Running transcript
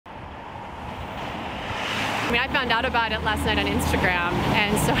I mean, I found out about it last night on Instagram,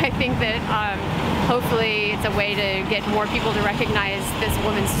 and so I think that hopefully it's a way to get more people to recognize this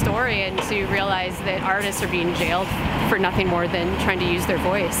woman's story and to realize that artists are being jailed for nothing more than trying to use their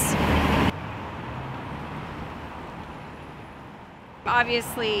voice.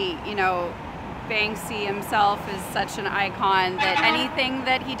 Obviously, you know, Banksy himself is such an icon that anything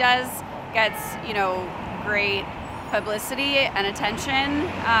that he does gets, you know, great publicity and attention.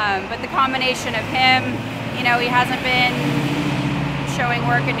 But the combination of him, you know, he hasn't been showing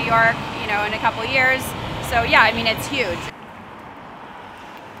work in New York, you know, in a couple years. So yeah, I mean, it's huge.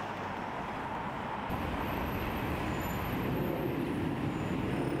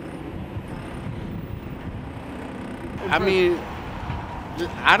 I mean,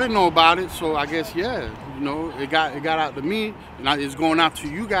 I didn't know about it, so I guess, yeah, you know, it got out to me, and it's going out to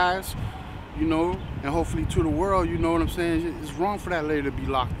you guys, you know, and hopefully to the world, you know what I'm saying? It's wrong for that lady to be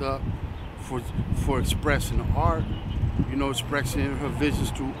locked up for expressing art, you know, expressing her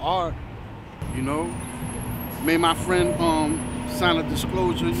visions through art, you know. Made my friend sign a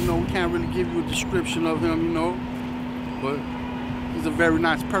disclosure, you know, we can't really give you a description of him, you know, but he's a very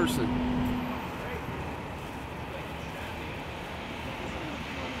nice person.